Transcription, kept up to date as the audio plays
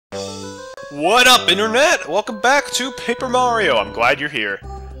What up, Internet? Welcome back to Paper Mario. I'm glad you're here.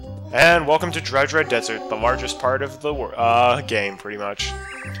 And welcome to Dry Desert, the largest part of the game, pretty much.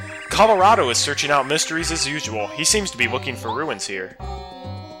 Colorado is searching out mysteries as usual. He seems to be looking for ruins here.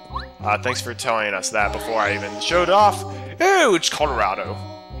 Thanks for telling us that before I even showed off. Oh, it's Colorado.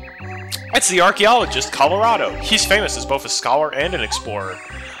 It's the archaeologist, Colorado. He's famous as both a scholar and an explorer.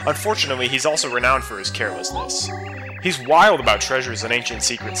 Unfortunately, he's also renowned for his carelessness. He's wild about treasures and ancient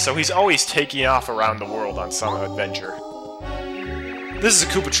secrets, so he's always taking off around the world on some adventure. This is a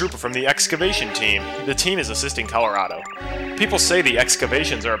Koopa Troopa from the excavation team. The team is assisting Colorado. People say the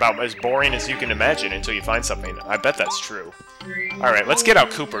excavations are about as boring as you can imagine until you find something. I bet that's true. Alright, let's get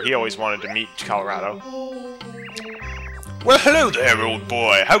out Cooper. He always wanted to meet Colorado. Well, hello there, old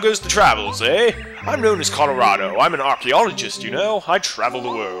boy. How goes the travels, eh? I'm known as Colorado. I'm an archaeologist, you know. I travel the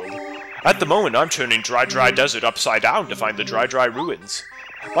world. At the moment, I'm turning Dry Desert upside down to find the Dry ruins.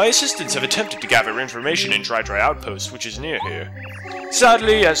 My assistants have attempted to gather information in Dry Outpost, which is near here.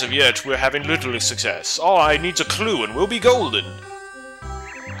 Sadly, as of yet, we're having little success. All I need's a clue and we'll be golden.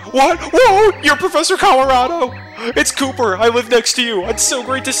 What? Whoa! You're Professor Colorado! It's Cooper! I live next to you! It's so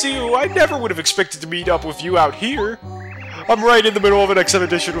great to see you! I never would have expected to meet up with you out here! I'm right in the middle of an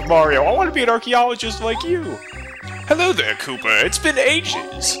expedition with Mario. I want to be an archaeologist like you! Hello there, Cooper. It's been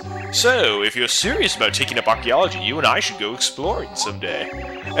ages! So, if you're serious about taking up archaeology, you and I should go exploring someday.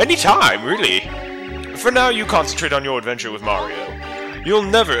 Anytime, really. For now, you concentrate on your adventure with Mario. You'll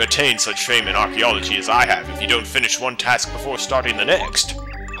never attain such fame in archaeology as I have if you don't finish one task before starting the next.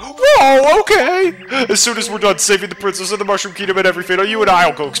 Whoa, okay! As soon as we're done saving the Princess of the Mushroom Kingdom and everything, you and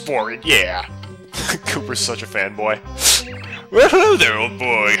I'll go exploring, yeah. Cooper's such a fanboy. Well, hello there, old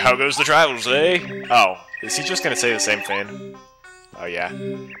boy. How goes the travels, eh? Oh, is he just gonna say the same thing? Oh, yeah.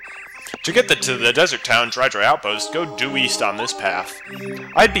 To get to the desert town Dry Outpost, go due east on this path.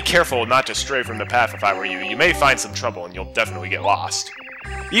 I'd be careful not to stray from the path if I were you. You may find some trouble and you'll definitely get lost.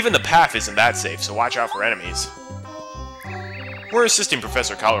 Even the path isn't that safe, so watch out for enemies. We're assisting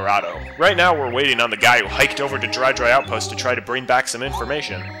Professor Colorado. Right now we're waiting on the guy who hiked over to Dry Outpost to try to bring back some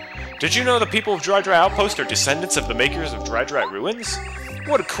information. Did you know the people of Dry Outpost are descendants of the makers of Dry Ruins?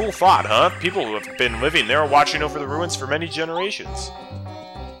 What a cool thought, huh? People who have been living there are watching over the ruins for many generations.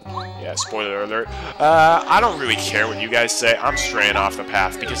 Yeah, spoiler alert. I don't really care what you guys say. I'm straying off the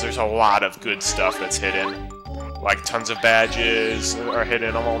path because there's a lot of good stuff that's hidden. Like tons of badges are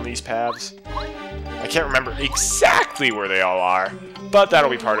hidden along these paths. I can't remember exactly where they all are, but that'll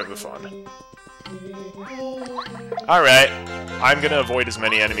be part of the fun. Alright, I'm gonna avoid as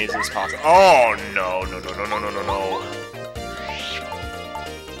many enemies as possible. Oh, no.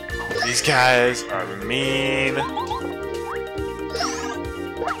 These guys are mean.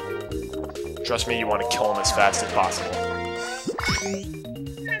 Trust me, you want to kill them as fast as possible.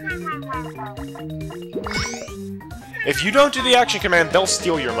 If you don't do the action command, they'll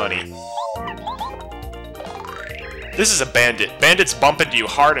steal your money. This is a bandit. Bandits bump into you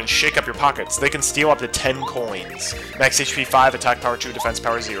hard and shake up your pockets. They can steal up to 10 coins. Max HP 5, attack power 2, defense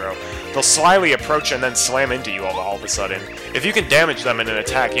power 0. They'll slyly approach and then slam into you all of a sudden. If you can damage them in an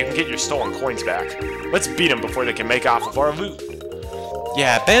attack, you can get your stolen coins back. Let's beat them before they can make off with our loot.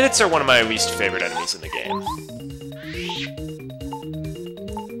 Yeah, bandits are one of my least favorite enemies in the game.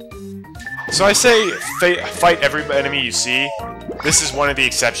 So I say fight every enemy you see. This is one of the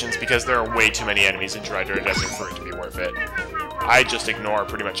exceptions because there are way too many enemies in Dry Desert for it to be worth it. I just ignore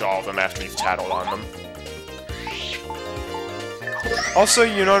pretty much all of them after you've tattled on them. Also,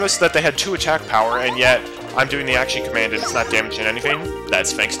 you notice that they had 2 attack power, and yet I'm doing the action command and it's not damaging anything?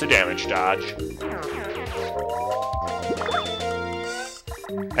 That's thanks to damage dodge.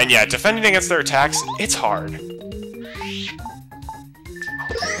 And yeah, defending against their attacks, it's hard.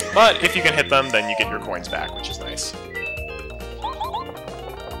 But if you can hit them, then you get your coins back, which is nice.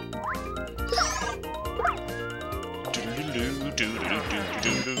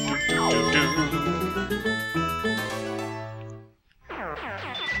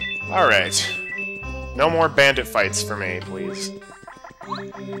 Alright. No more bandit fights for me, please.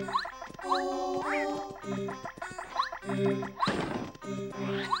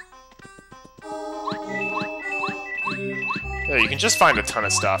 Yeah, you can just find a ton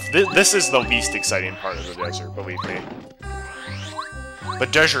of stuff. This is the least exciting part of the desert, believe me. The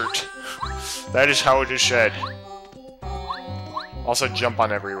desert. That is how it is said. Also, jump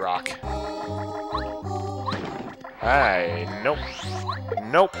on every rock. Nope.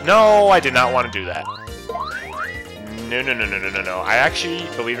 Nope. No, I did not want to do that. No. I actually,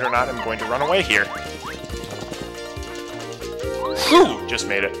 believe it or not, I'm going to run away here. Whew! Just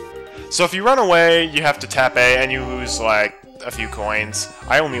made it. So if you run away, you have to tap A, and you lose, like, a few coins.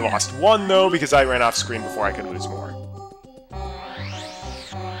 I only lost one, though, because I ran off screen before I could lose more.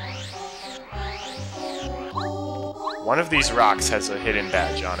 One of these rocks has a hidden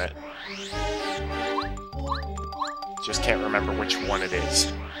badge on it. Just can't remember which one it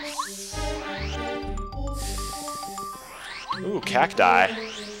is. Ooh, cacti.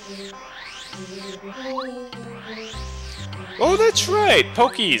 Oh, that's right!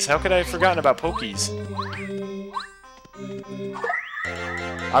 Pokies! How could I have forgotten about Pokies?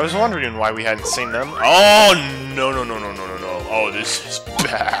 I was wondering why we hadn't seen them. Oh, no. Oh, this is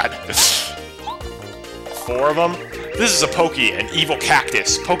bad. 4 of them? This is a Poke, an evil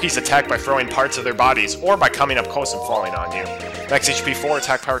cactus. Pokies attack by throwing parts of their bodies, or by coming up close and falling on you. Max HP 4,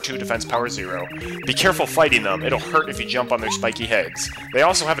 attack power 2, defense power 0. Be careful fighting them, it'll hurt if you jump on their spiky heads. They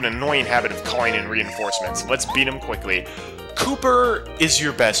also have an annoying habit of calling in reinforcements. Let's beat them quickly. Cooper is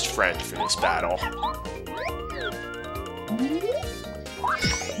your best friend for this battle.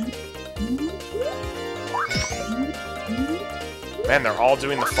 Man, they're all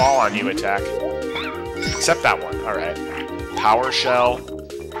doing the fall on you attack. Except that one. Alright. Power Shell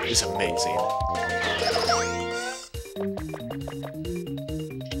is amazing.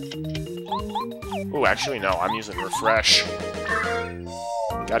 Ooh, actually, no. I'm using Refresh.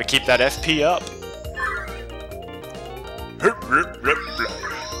 Gotta keep that FP up.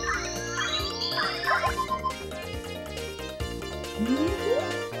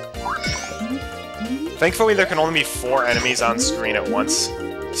 Thankfully, there can only be 4 enemies on screen at once.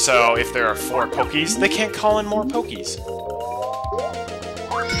 So, if there are 4 Pokies, they can't call in more Pokies.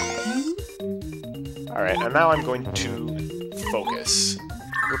 Alright, and now I'm going to focus.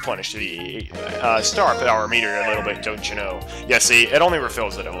 Replenish the star power meter a little bit, don't you know? Yeah, see, it only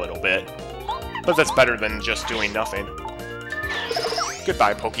refills it a little bit. But that's better than just doing nothing.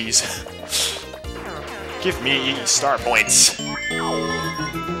 Goodbye, Pokies. Give me star points.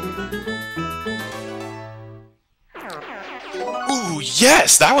 Ooh,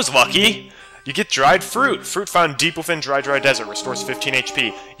 yes! That was lucky! You get dried fruit. Fruit found deep within Dry Desert restores 15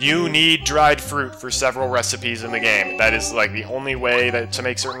 HP. You need dried fruit for several recipes in the game. That is, like, the only way to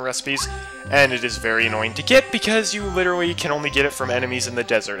make certain recipes. And it is very annoying to get because you literally can only get it from enemies in the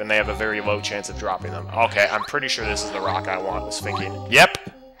desert, and they have a very low chance of dropping them. Okay, I'm pretty sure this is the rock I was thinking. Yep!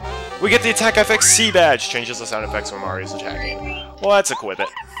 We get the Attack FX C badge. Changes the sound effects when Mario's attacking. Well, let's equip it.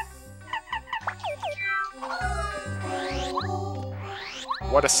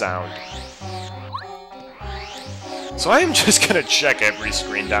 What a sound. So I am just gonna check every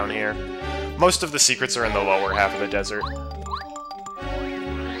screen down here. Most of the secrets are in the lower half of the desert.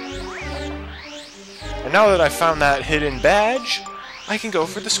 And now that I've found that hidden badge, I can go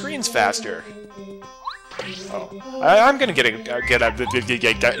for the screens faster. Oh. I'm gonna get out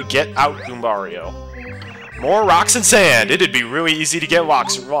Goombario. More rocks and sand! It'd be really easy to get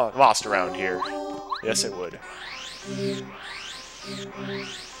lost around here. Yes, it would.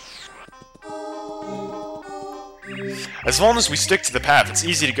 As long as we stick to the path, it's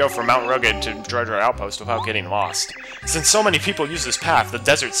easy to go from Mount Rugged to Dry Outpost without getting lost. Since so many people use this path, the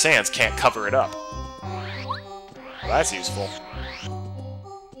desert sands can't cover it up. Well, that's useful.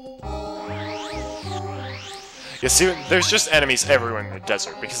 You see, there's just enemies everywhere in the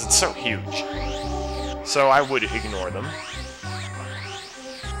desert because it's so huge. So I would ignore them.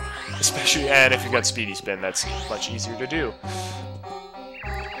 Especially, and if you've got Speedy Spin, that's much easier to do.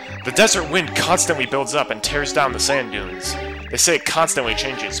 The desert wind constantly builds up and tears down the sand dunes. They say it constantly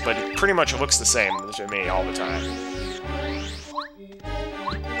changes, but it pretty much looks the same to me all the time.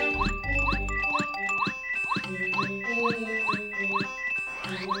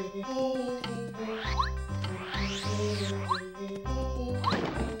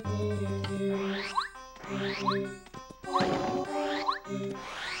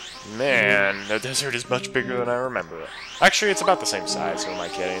 Man, the desert is much bigger than I remember it. Actually, it's about the same size, who am I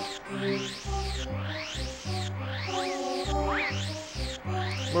kidding?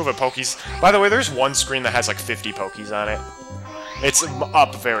 Move it, Pokies. By the way, there's one screen that has like 50 Pokies on it. It's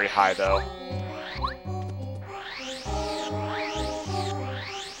up very high, though.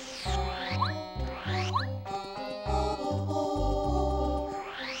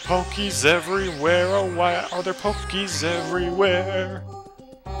 Pokies everywhere, oh why are there Pokies everywhere?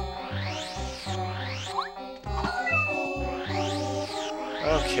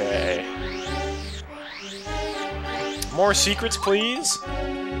 Okay. More secrets, please?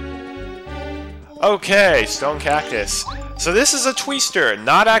 Okay, Stone Cactus. So this is a Twister,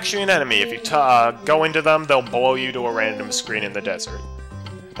 not actually an enemy. If you go into them, they'll blow you to a random screen in the desert.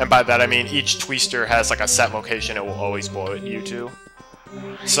 And by that I mean each Twister has like a set location it will always blow you to.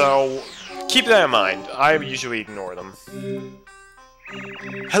 So, Keep that in mind. I usually ignore them.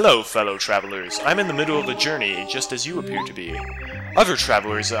 Hello, fellow travelers. I'm in the middle of a journey, just as you appear to be. Other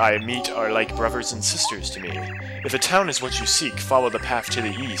travelers I meet are like brothers and sisters to me. If a town is what you seek, follow the path to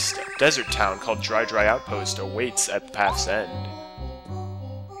the east. A desert town called Dry Outpost awaits at the path's end.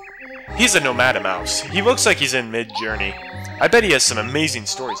 He's a nomad mouse. He looks like he's in mid-journey. I bet he has some amazing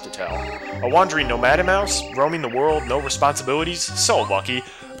stories to tell. A wandering nomad mouse, roaming the world, no responsibilities, so lucky.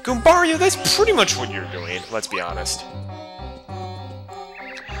 Goombario, that's pretty much what you're doing, let's be honest.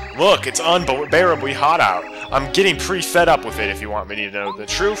 Look, it's unbearably hot out. I'm getting pretty fed up with it, if you want me to know the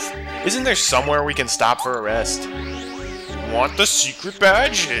truth. Isn't there somewhere we can stop for a rest? Want the secret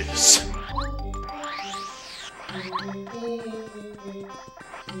badges?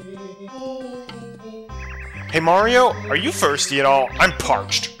 Hey Mario, are you thirsty at all? I'm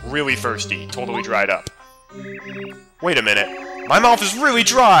parched. Really thirsty. Totally dried up. Wait a minute. My mouth is really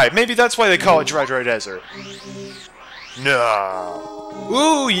dry! Maybe that's why they call it Dry Desert. No.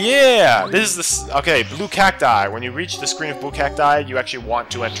 Ooh, yeah! This is the... Okay, blue cacti. When you reach the screen of blue cacti, you actually want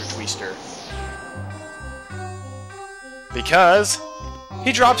to enter Twister. Because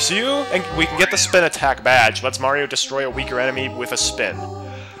he drops you, and we can get the spin attack badge. Lets Mario destroy a weaker enemy with a spin.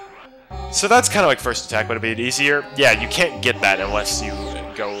 So that's kind of like first attack, but a bit easier. Yeah, you can't get that unless you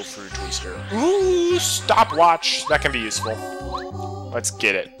go through Twister. Ooh, stopwatch. That can be useful. Let's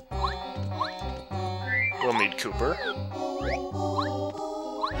get it. We'll need Cooper.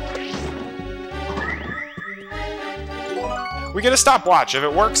 We get a stopwatch. If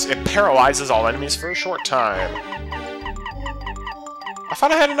it works, it paralyzes all enemies for a short time. I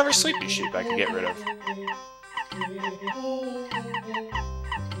thought I had another Sleepy Sheep I could get rid of.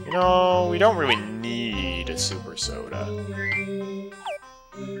 You know, we don't really need a Super Soda.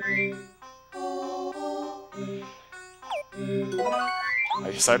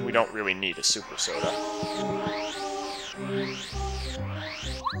 I said we don't really need a Super Soda.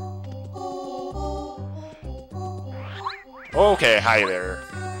 Okay, hi there.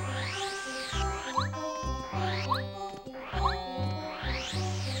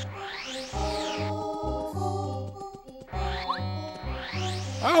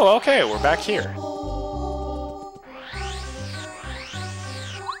 Oh, okay, we're back here.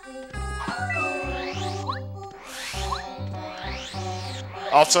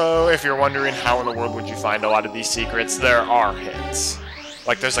 Also, if you're wondering how in the world would you find a lot of these secrets, there are hints.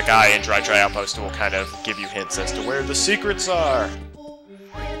 Like, there's a guy in Dry Outpost who will kind of give you hints as to where the secrets are.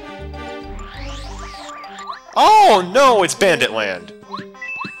 Oh, no, it's Bandit Land.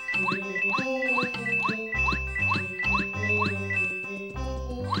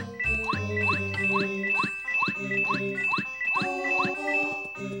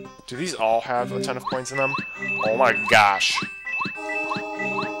 Do these all have a ton of points in them? Oh my gosh.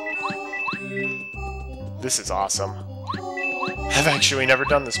 This is awesome. I've actually never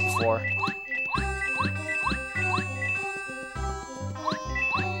done this before.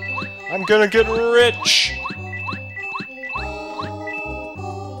 I'm gonna get rich!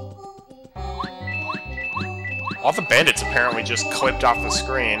 All the bandits apparently just clipped off the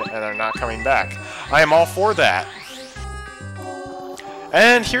screen and they're not coming back. I am all for that.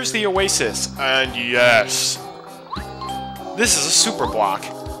 And here's the Oasis, and yes! This is a super block.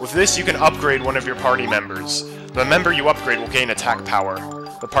 With this, you can upgrade one of your party members. The member you upgrade will gain attack power.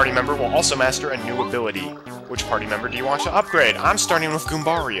 The party member will also master a new ability. Which party member do you want to upgrade? I'm starting with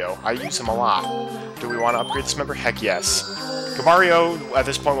Goombario. I use him a lot. Do we want to upgrade this member? Heck yes. Goombario, at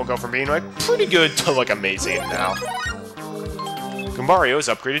this point, will go from being, like, pretty good to, like, amazing now. Goombario is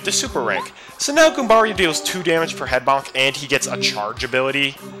upgraded to Super Rank. So now Goombario deals 2 damage per head bonk, and he gets a charge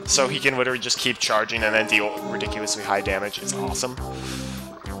ability. So he can literally just keep charging and then deal ridiculously high damage. It's awesome.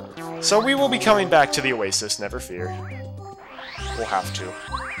 So we will be coming back to the Oasis, never fear. We'll have to.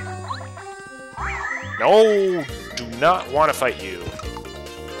 No! Do not want to fight you.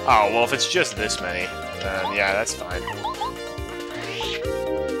 Oh, well, if it's just this many, then yeah, that's fine.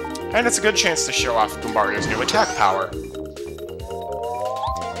 And it's a good chance to show off Goombario's new attack power.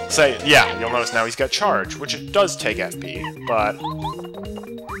 So, yeah, you'll notice now he's got charge, which it does take FP, but...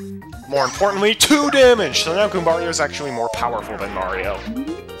 more importantly, 2 damage! So now Goombario is actually more powerful than Mario.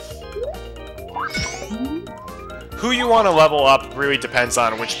 Who you want to level up really depends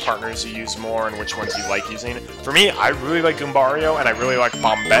on which partners you use more and which ones you like using. For me, I really like Goombario, and I really like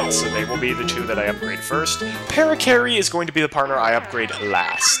Bombette, so they will be the 2 that I upgrade first. Parakarry is going to be the partner I upgrade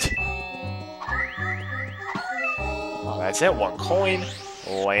last. Oh, that's it, 1 coin.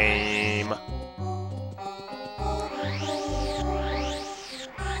 Lame.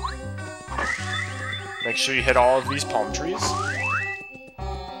 Make sure you hit all of these palm trees.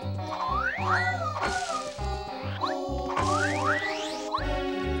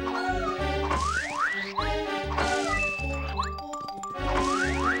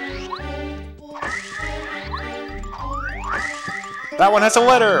 That one has a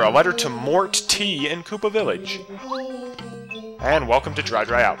letter! A letter to Mort T in Koopa Village. And welcome to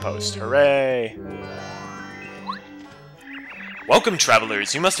Dry Outpost. Hooray! Welcome,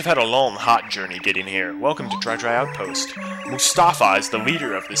 travelers. You must have had a long, hot journey getting here. Welcome to Dry Outpost. Mustafa is the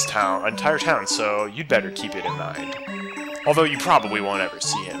leader of this entire town, so you'd better keep it in mind. Although you probably won't ever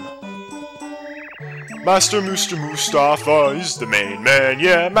see him. Master Mr. Mustafa is the main man,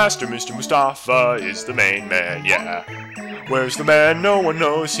 yeah. Master Mr. Mustafa is the main man, yeah. Where's the man? No one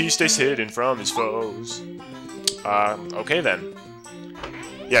knows. He stays hidden from his foes. Okay then.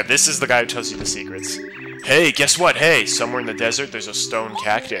 Yeah, this is the guy who tells you the secrets. Hey, guess what? Hey, somewhere in the desert there's a stone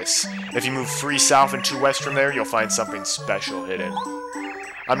cactus. If you move 3 south and 2 west from there, you'll find something special hidden.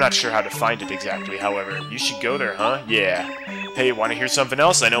 I'm not sure how to find it exactly, however. You should go there, huh? Yeah. Hey, wanna hear something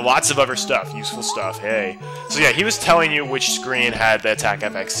else? I know lots of other stuff, useful stuff, hey. So yeah, he was telling you which screen had the Attack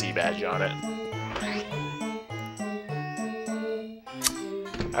FXC badge on it.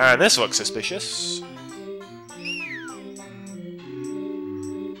 And this looks suspicious.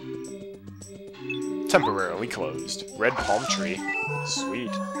 Temporarily closed. Red palm tree. Sweet.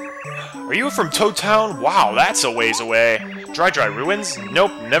 Are you from Toad Town? Wow, that's a ways away. Dry Ruins?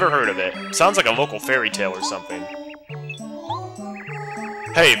 Nope, never heard of it. Sounds like a local fairy tale or something.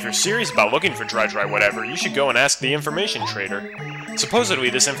 Hey, if you're serious about looking for Dry whatever, you should go and ask the information trader. Supposedly,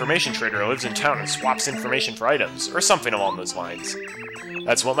 this information trader lives in town and swaps information for items, or something along those lines.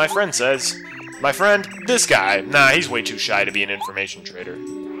 That's what my friend says. My friend? This guy. Nah, he's way too shy to be an information trader.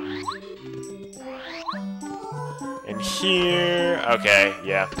 And here... Okay,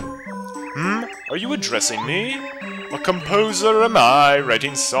 yeah. Are you addressing me? A composer am I,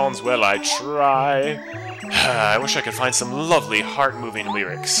 writing songs well I try. I wish I could find some lovely, heart-moving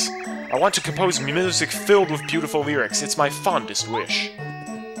lyrics. I want to compose music filled with beautiful lyrics. It's my fondest wish.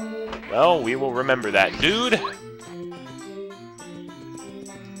 Well, we will remember that, dude.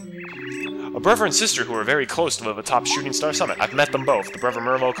 A brother and sister who are very close to live atop Shooting Star Summit. I've met them both. The brother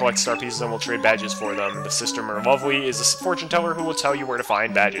Merlo collects star pieces and will trade badges for them. The sister Merlovely is a fortune teller who will tell you where to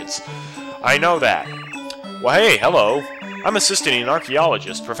find badges. I know that. Well, hey, hello. I'm assisting an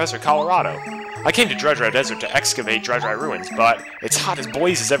archaeologist, Professor Colorado. I came to Dry Desert to excavate Dry Ruins, but it's hot as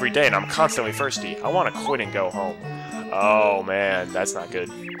blazes every day and I'm constantly thirsty. I want to quit and go home. Oh man, that's not good.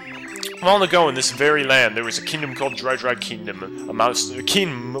 Long ago in this very land, there was a kingdom called Dry Kingdom.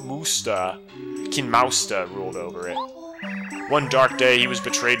 King Mausta ruled over it. One dark day, he was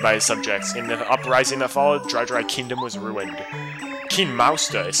betrayed by his subjects. In the uprising that followed, Dry Kingdom was ruined. King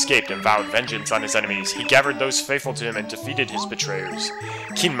Mausta escaped and vowed vengeance on his enemies. He gathered those faithful to him and defeated his betrayers.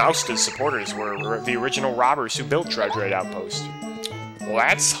 King Mausta's supporters were the original robbers who built Dry Outpost. Well,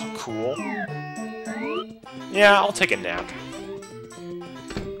 that's cool. Yeah, I'll take a nap.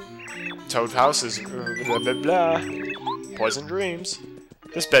 Toad House is blah blah blah. Pleasant dreams.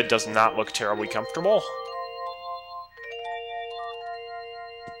 This bed does not look terribly comfortable.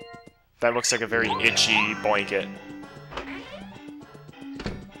 That looks like a very itchy blanket.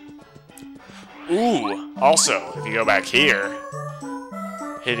 Ooh! Also, if you go back here,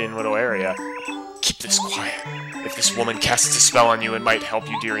 hidden little area. Keep this quiet. If this woman casts a spell on you, it might help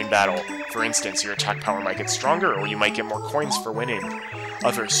you during battle. For instance, your attack power might get stronger, or you might get more coins for winning.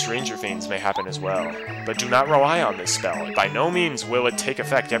 Other stranger things may happen as well. But do not rely on this spell. By no means will it take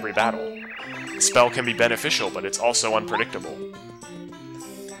effect every battle. The spell can be beneficial, but it's also unpredictable.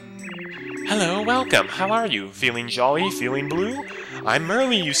 Hello, welcome. How are you? Feeling jolly? Feeling blue? I'm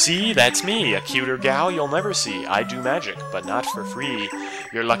Merly, you see. That's me, a cuter gal you'll never see. I do magic, but not for free.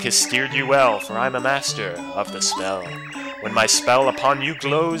 Your luck has steered you well, for I'm a master of the spell. When my spell upon you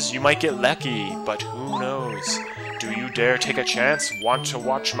glows, you might get lucky, but who knows? Do you dare take a chance? Want to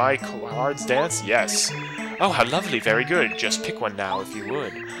watch my cards dance? Yes. Oh, how lovely, very good. Just pick one now, if you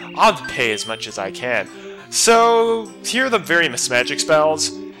would. I'll pay as much as I can. So, here are the various magic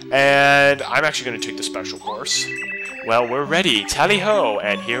spells, and I'm actually going to take the special course. Well, we're ready. Tally-ho,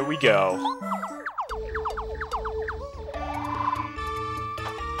 and here we go.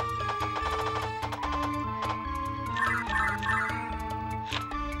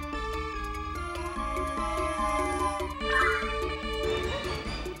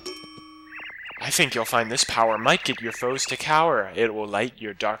 I think you'll find this power might get your foes to cower. It will light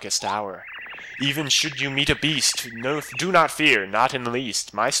your darkest hour. Even should you meet a beast, do not fear, not in the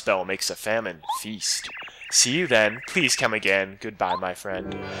least. My spell makes a famine feast. See you then. Please come again. Goodbye, my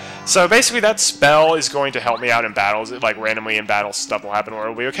friend. So basically that spell is going to help me out in battles. Like, randomly in battles, stuff will happen where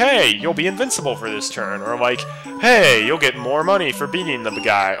it'll be like, hey, you'll be invincible for this turn. Or like, hey, you'll get more money for beating the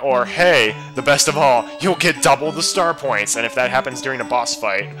guy. Or, hey, the best of all, you'll get double the star points. And if that happens during a boss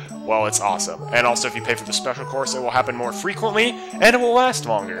fight, well, it's awesome. And also, if you pay for the special course, it will happen more frequently, and it will last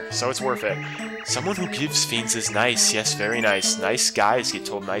longer, so it's worth it. Someone who gives fiends is nice. Yes, very nice. Nice guys get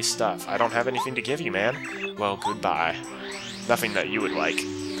told nice stuff. I don't have anything to give you, man. Well, goodbye. Nothing that you would like.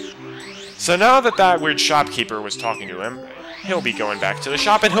 So now that that weird shopkeeper was talking to him, he'll be going back to the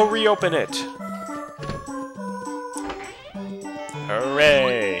shop and he'll reopen it.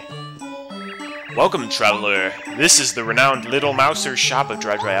 Hooray! Welcome, traveler. This is the renowned Little Mouser's shop of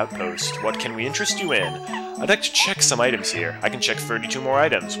Dry Outpost. What can we interest you in? I'd like to check some items here. I can check 32 more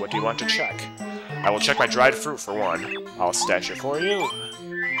items. What do you want to check? I will check my dried fruit for one. I'll stash it for you.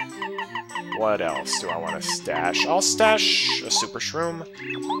 What else do I want to stash? I'll stash a super shroom.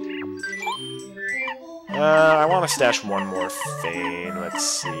 I want to stash one more Fane. Let's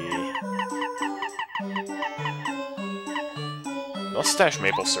see. I'll stash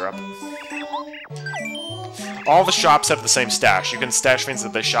maple syrup. All the shops have the same stash. You can stash Fanes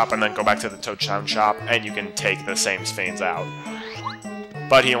at this shop and then go back to the Toadtown shop, and you can take the same Fanes out.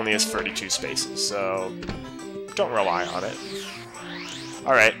 But he only has 32 spaces, so don't rely on it.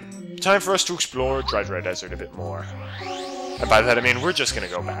 Alright, time for us to explore Dry Desert a bit more. And by that I mean we're just gonna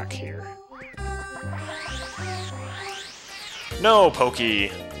go back here. No,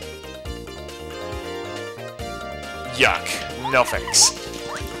 Pokey! Yuck. No thanks.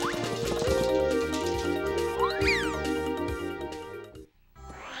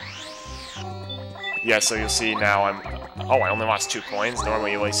 Yeah, so you'll see now I'm... Oh, I only lost 2 coins.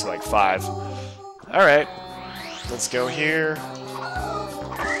 Normally you waste like 5. Alright. Let's go here.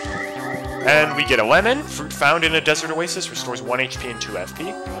 And we get a lemon. Fruit found in a desert oasis restores 1 HP and 2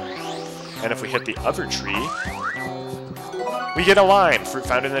 FP. And if we hit the other tree, we get a lime. Fruit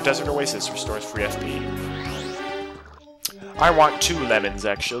found in a desert oasis restores 3 FP. I want 2 lemons,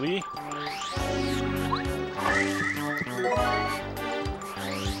 actually.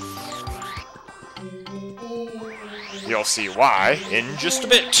 You'll see why in just a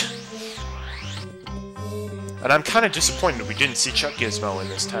bit. And I'm kind of disappointed we didn't see Chuck Gizmo in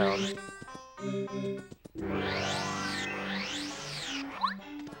this town.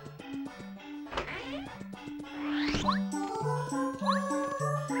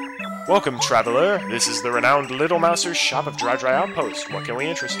 Welcome, traveler. This is the renowned Little Mouser's shop of Dry Outpost. What can we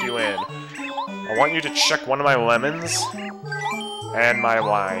interest you in? I want you to check one of my lemons and my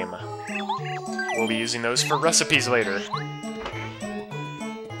lime. We'll be using those for recipes later.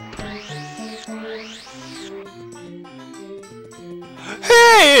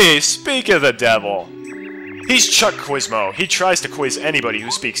 Hey! Speak of the devil! He's Chuck Quizmo. He tries to quiz anybody who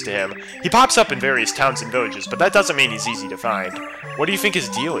speaks to him. He pops up in various towns and villages, but that doesn't mean he's easy to find. What do you think his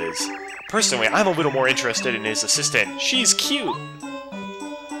deal is? Personally, I'm a little more interested in his assistant. She's cute.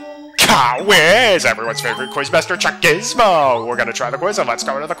 Where's everyone's favorite quizmaster, Chuck Gizmo? We're gonna try the quiz, and let's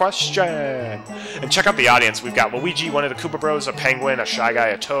go to the question. And check out the audience. We've got Luigi, one of the Koopa Bros, a Penguin, a Shy Guy,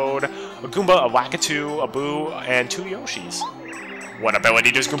 a Toad, a Goomba, a Lakitu, a Boo, and 2 Yoshis. What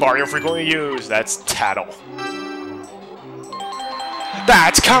ability does Goombario frequently use? That's Tattle.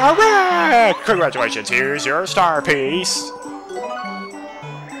 That's correct! Congratulations, here's your star piece.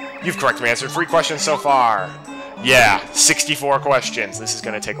 You've correctly answered 3 questions so far. Yeah, 64 questions. This is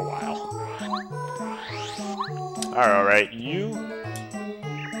gonna take a while. Alright, you...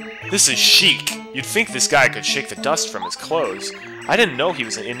 This is chic. You'd think this guy could shake the dust from his clothes. I didn't know he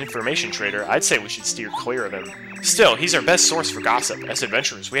was an information trader. I'd say we should steer clear of him. Still, he's our best source for gossip. As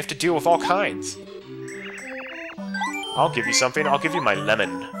adventurers, we have to deal with all kinds. I'll give you something. I'll give you my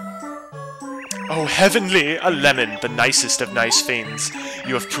lemon. Oh, heavenly! A lemon, the nicest of nice things.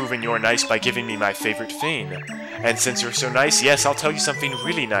 You have proven you're nice by giving me my favorite thing. And since you're so nice, yes, I'll tell you something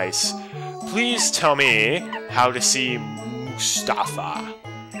really nice. Please tell me how to see Mustafa.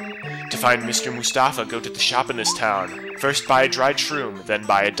 To find Mr. Mustafa, go to the shop in this town. First buy a dried shroom, then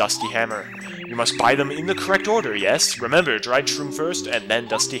buy a dusty hammer. You must buy them in the correct order, yes? Remember, dried shroom first, and then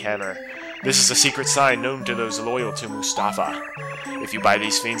dusty hammer. This is a secret sign known to those loyal to Mustafa. If you buy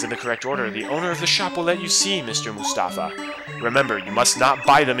these fiends in the correct order, the owner of the shop will let you see Mr. Mustafa. Remember, you must not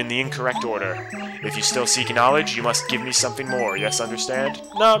buy them in the incorrect order. If you still seek knowledge, you must give me something more, yes, understand?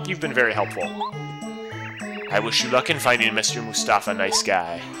 No, you've been very helpful. I wish you luck in finding Mr. Mustafa, nice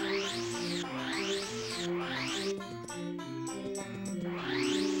guy.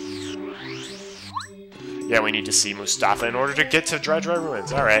 Yeah, we need to see Mustafa in order to get to Dry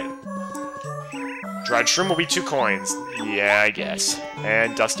Ruins. Alright. Dried Shroom will be 2 coins. Yeah, I guess.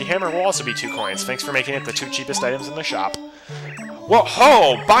 And Dusty Hammer will also be 2 coins. Thanks for making it the 2 cheapest items in the shop. Whoa,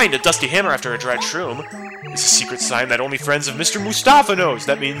 ho! Buying a Dusty Hammer after a Dried Shroom is a secret sign that only friends of Mr. Mustafa knows.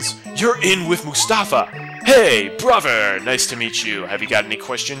 That means you're in with Mustafa. Hey, brother! Nice to meet you. Have you got any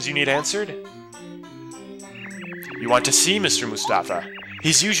questions you need answered? You want to see Mr. Mustafa?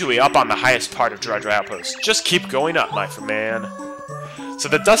 He's usually up on the highest part of Dry Outpost. Just keep going up, my man. So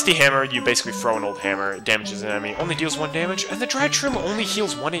the Dusty Hammer, you basically throw an old hammer, it damages an enemy, only deals 1 damage, and the Dry Trim only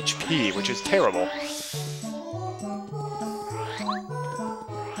heals 1 HP, which is terrible.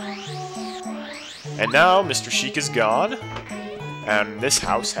 And now Mr. Sheik is gone, and this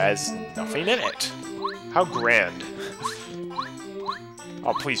house has nothing in it. How grand.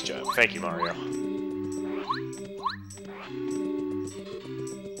 Oh, please jump. Thank you, Mario.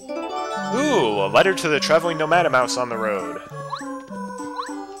 Ooh, a letter to the traveling Nomadamouse on the road.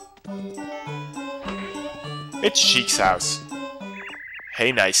 It's Sheik's house.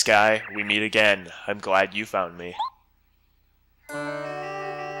 Hey, nice guy. We meet again. I'm glad you found me.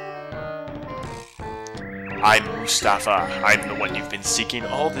 I'm Mustafa. I'm the one you've been seeking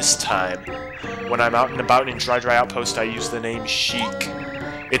all this time. When I'm out and about in Dry Outpost, I use the name Sheik.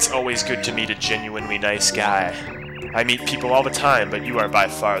 It's always good to meet a genuinely nice guy. I meet people all the time, but you are by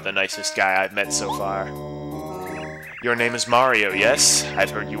far the nicest guy I've met so far. Your name is Mario, yes?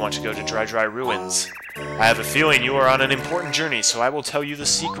 I've heard you want to go to Dry Ruins. I have a feeling you are on an important journey, so I will tell you the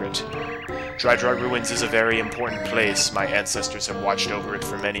secret. Dry Ruins is a very important place. My ancestors have watched over it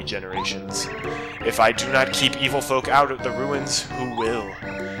for many generations. If I do not keep evil folk out of the ruins, who will?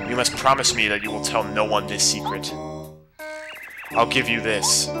 You must promise me that you will tell no one this secret. I'll give you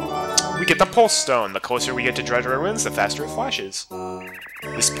this. We get the Pulse Stone. The closer we get to Dry Ruins, the faster it flashes.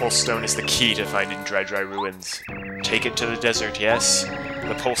 This Pulse Stone is the key to finding Dry Ruins. Take it to the desert, yes?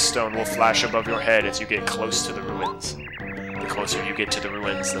 The Pulse Stone will flash above your head as you get close to the ruins. The closer you get to the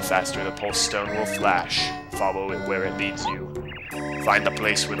ruins, the faster the Pulse Stone will flash. Follow it where it leads you. Find the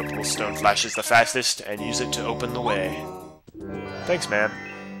place where the Pulse Stone flashes the fastest, and use it to open the way. Thanks, man.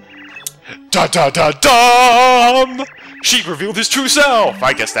 Da-da-da-dum! Sheik revealed his true self!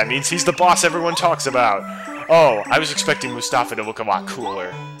 I guess that means he's the boss everyone talks about. Oh, I was expecting Mustafa to look a lot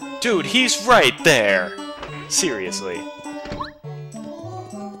cooler. Dude, he's right there! Seriously.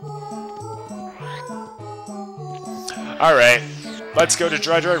 Alright, let's go to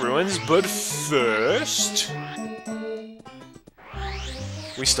Dry Ruins, but first...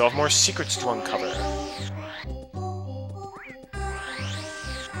 we still have more secrets to uncover.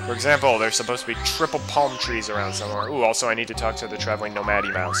 For example, there's supposed to be triple palm trees around somewhere. Ooh, also I need to talk to the traveling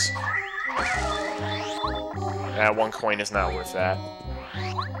Nomadamouse. Nah, 1 coin is not worth that.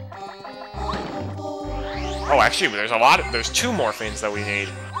 Oh, actually, there's 2 more things that we need.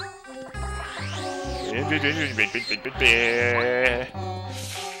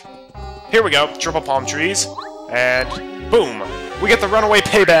 Here we go, triple palm trees, and boom! We get the Runaway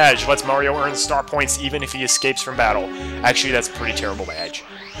Pay Badge! Lets Mario earn star points even if he escapes from battle. Actually, that's a pretty terrible badge.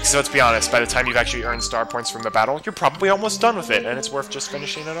 So let's be honest, by the time you've actually earned star points from the battle, you're probably almost done with it, and it's worth just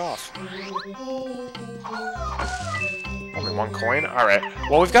finishing it off. Only 1 coin? Alright.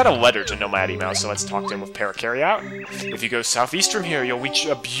 Well, we've got a letter to Nomadamouse, so let's talk to him with Parakarry. If you go southeast from here, you'll reach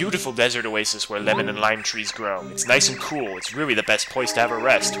a beautiful desert oasis where lemon and lime trees grow. It's nice and cool. It's really the best place to have a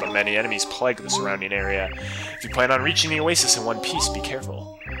rest, but many enemies plague the surrounding area. If you plan on reaching the oasis in one piece, be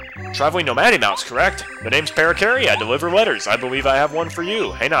careful. Traveling Nomadamouse, correct? The name's Parakarry. I deliver letters. I believe I have one for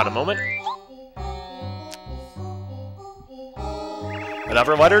you. Hang on a moment.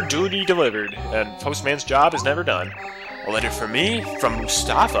 Another letter duly delivered, and postman's job is never done. A letter for me? From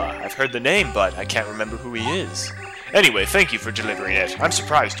Mustafa. I've heard the name, but I can't remember who he is. Anyway, thank you for delivering it. I'm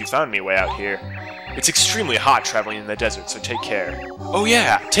surprised you found me way out here. It's extremely hot traveling in the desert, so take care. Oh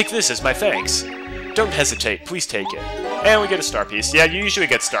yeah, take this as my thanks. Don't hesitate, please take it. And we get a star piece. Yeah, you usually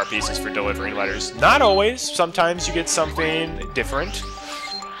get star pieces for delivering letters. Not always. Sometimes you get something different.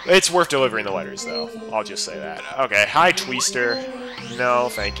 It's worth delivering the letters, though. I'll just say that. Okay, hi, Twister. No,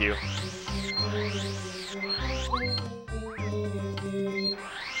 thank you.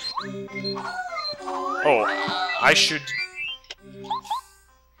 Oh, I should...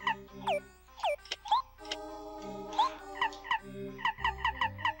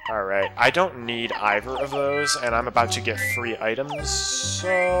 Alright, I don't need either of those, and I'm about to get free items,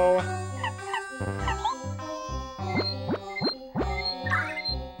 so...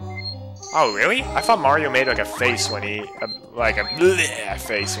 Oh, really? I thought Mario made like a face when he... like a bleh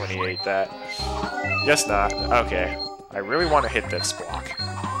face when he ate that. Guess not. Okay. I really want to hit this block.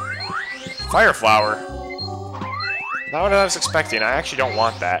 Fire Flower! Not what I was expecting. I actually don't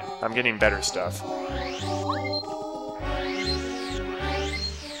want that. I'm getting better stuff.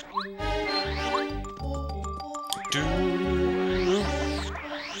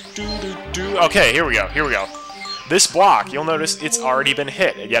 Okay, here we go, here we go. This block, you'll notice it's already been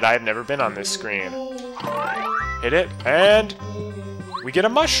hit, yet I have never been on this screen. Hit it, and we get a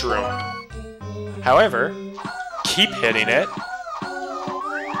mushroom. However, keep hitting it.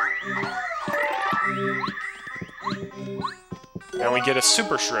 And we get a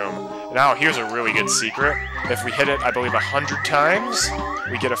super shroom. Now, here's a really good secret. If we hit it, I believe, 100 times,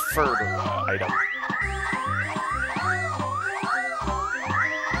 we get a third item.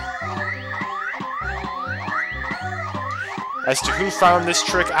 As to who found this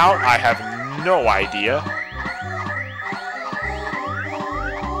trick out, I have no idea.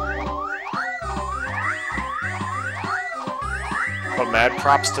 But mad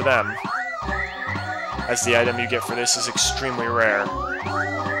props to them, as the item you get for this is extremely rare.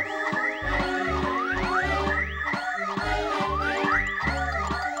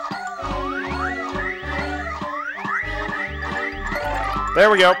 There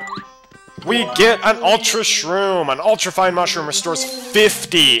we go. We get an Ultra Shroom! An Ultra Fine Mushroom restores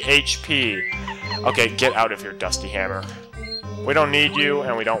 50 HP! Okay, get out of here, Dusty Hammer. We don't need you,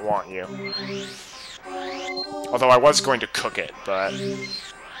 and we don't want you. Although I was going to cook it, but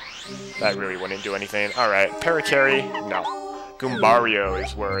that really wouldn't do anything. Alright, Parakarry, no. Goombario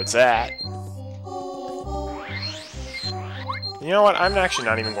is where it's at. You know what? I'm actually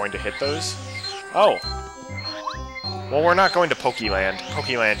not even going to hit those. Oh. Well, we're not going to Pokeland.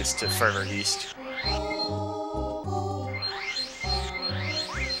 Pokeland is to further east.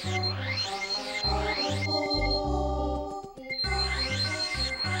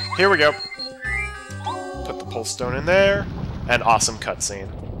 Here we go. Put the Pulse Stone in there. And awesome cutscene.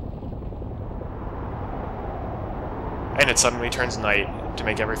 And it suddenly turns night to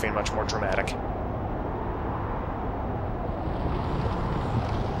make everything much more dramatic.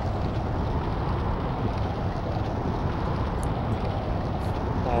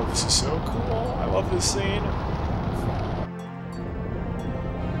 Oh, this is so cool. I love this scene.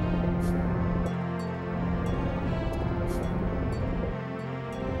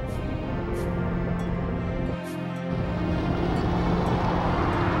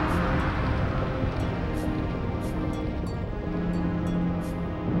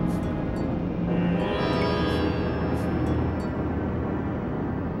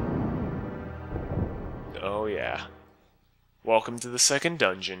 Oh yeah. Welcome to the second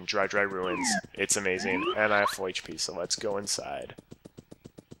dungeon, Dry Ruins. It's amazing, and I have full HP, so let's go inside.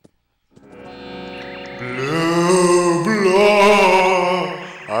 Blah, blah.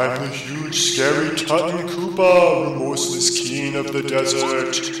 I'm the huge, scary Tutton Koopa, remorseless king of the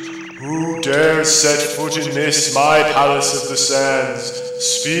desert. Who dares set foot in this, my palace of the sands?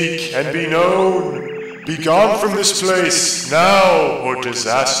 Speak and be known. Be gone from this place, now, or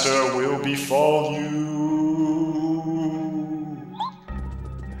disaster will befall you.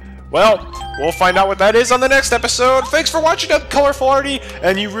 Well, we'll find out what that is on the next episode. Thanks for watching up, Colorful Arty,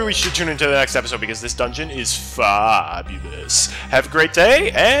 and you really should tune into the next episode because this dungeon is fabulous. Have a great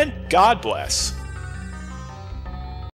day, and God bless.